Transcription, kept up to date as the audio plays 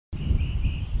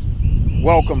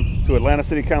Welcome to Atlanta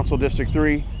City Council District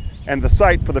 3 and the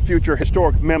site for the future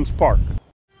historic Mims Park.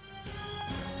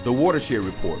 The Watershed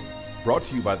Report, brought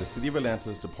to you by the City of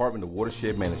Atlanta's Department of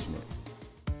Watershed Management.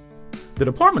 The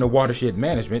Department of Watershed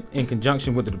Management, in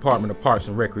conjunction with the Department of Parks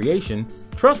and Recreation,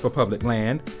 Trust for Public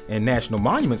Land, and National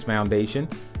Monuments Foundation,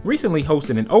 recently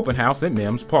hosted an open house at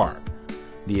Mims Park.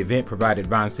 The event provided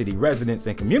Vine City residents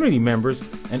and community members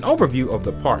an overview of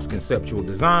the park's conceptual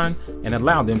design and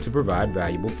allowed them to provide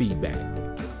valuable feedback.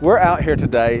 We're out here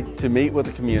today to meet with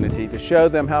the community to show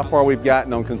them how far we've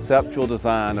gotten on conceptual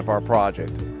design of our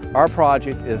project. Our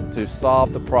project is to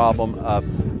solve the problem of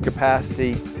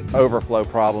capacity overflow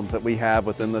problems that we have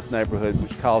within this neighborhood,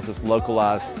 which causes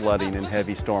localized flooding and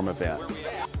heavy storm events.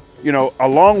 You know,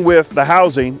 along with the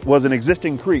housing was an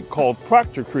existing creek called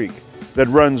Proctor Creek that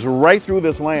runs right through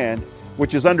this land,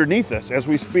 which is underneath us as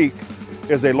we speak,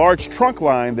 is a large trunk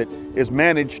line that is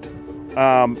managed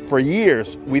for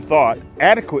years, we thought,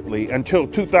 adequately until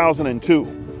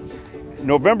 2002.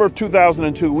 November of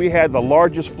 2002, we had the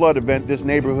largest flood event this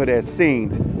neighborhood has seen,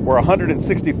 where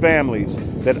 160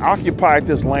 families that occupied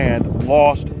this land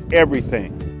lost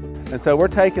everything. And so we're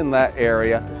taking that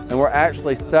area and we're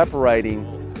actually separating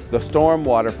the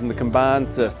stormwater from the combined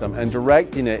system and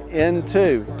directing it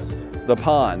into the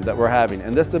pond that we're having.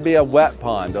 And this will be a wet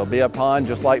pond. There'll be a pond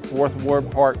just like Fourth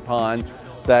Ward Park Pond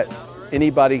that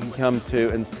anybody can come to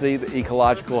and see the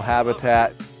ecological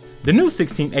habitat. The new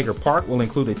 16-acre park will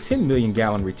include a 10 million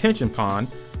gallon retention pond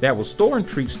that will store and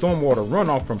treat stormwater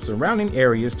runoff from surrounding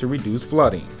areas to reduce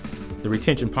flooding. The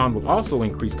retention pond will also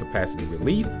increase capacity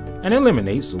relief and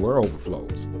eliminate sewer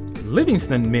overflows.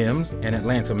 Livingston Mims, an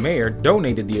Atlanta mayor,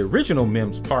 donated the original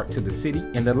Mims Park to the city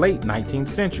in the late 19th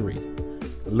century.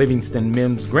 Livingston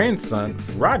Mims' grandson,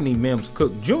 Rodney Mims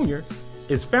Cook Jr.,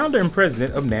 is founder and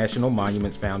president of National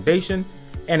Monuments Foundation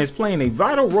and is playing a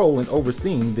vital role in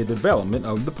overseeing the development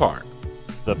of the park.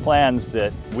 The plans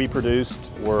that we produced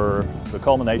were the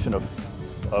culmination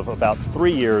of about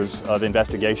 3 years of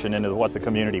investigation into what the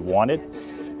community wanted,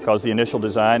 because the initial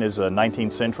design is a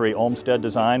 19th century Olmsted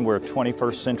design. We're a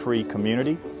 21st century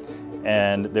community,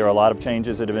 and there are a lot of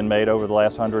changes that have been made over the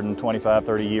last 125,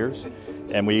 30 years,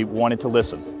 and we wanted to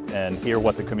listen and hear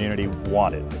what the community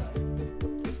wanted.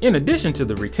 In addition to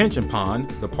the retention pond,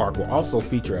 the park will also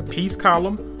feature a peace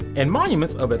column and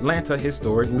monuments of Atlanta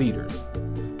historic leaders.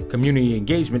 Community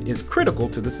engagement is critical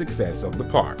to the success of the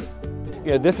park.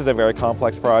 You know, this is a very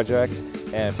complex project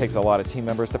and it takes a lot of team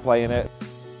members to play in it.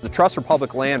 The Trust for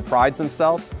Public Land prides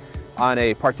themselves on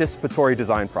a participatory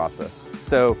design process.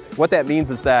 So what that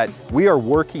means is that we are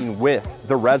working with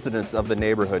the residents of the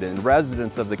neighborhood and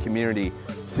residents of the community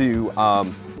to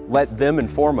let them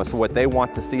inform us what they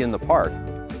want to see in the park.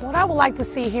 What I would like to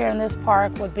see here in this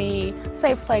park would be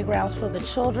safe playgrounds for the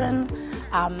children,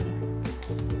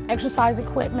 exercise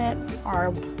equipment or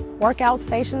workout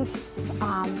stations,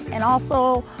 and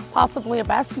also possibly a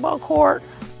basketball court.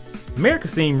 Mayor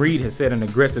Kasim Reed has set an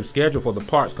aggressive schedule for the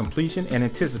park's completion and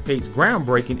anticipates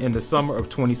groundbreaking in the summer of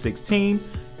 2016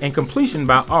 and completion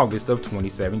by August of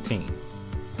 2017.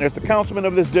 As the councilman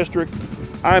of this district,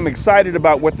 I'm excited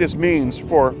about what this means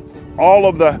for all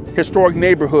of the historic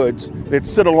neighborhoods that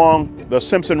sit along the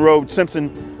Simpson Road,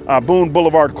 Boone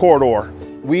Boulevard corridor.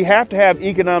 We have to have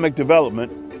economic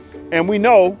development, and we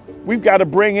know we've got to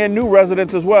bring in new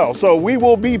residents as well. So we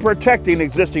will be protecting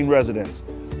existing residents,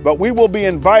 but we will be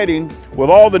inviting, with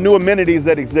all the new amenities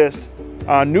that exist,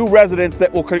 new residents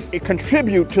that will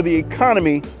contribute to the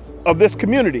economy of this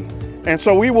community. And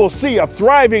so we will see a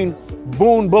thriving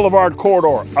Boone Boulevard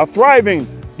corridor, a thriving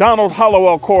Donald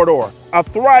Hollowell corridor, a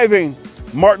thriving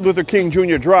Martin Luther King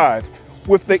Jr. Drive,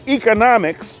 with the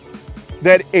economics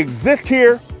that exist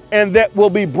here and that will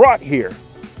be brought here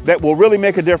that will really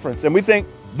make a difference. And we think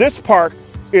this park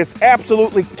is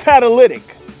absolutely catalytic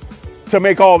to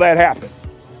make all that happen.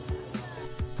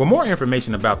 For more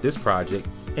information about this project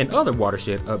and other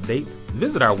watershed updates,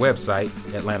 visit our website,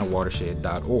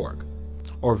 atlantawatershed.org,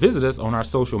 or visit us on our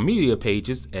social media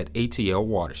pages at ATL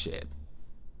Watershed.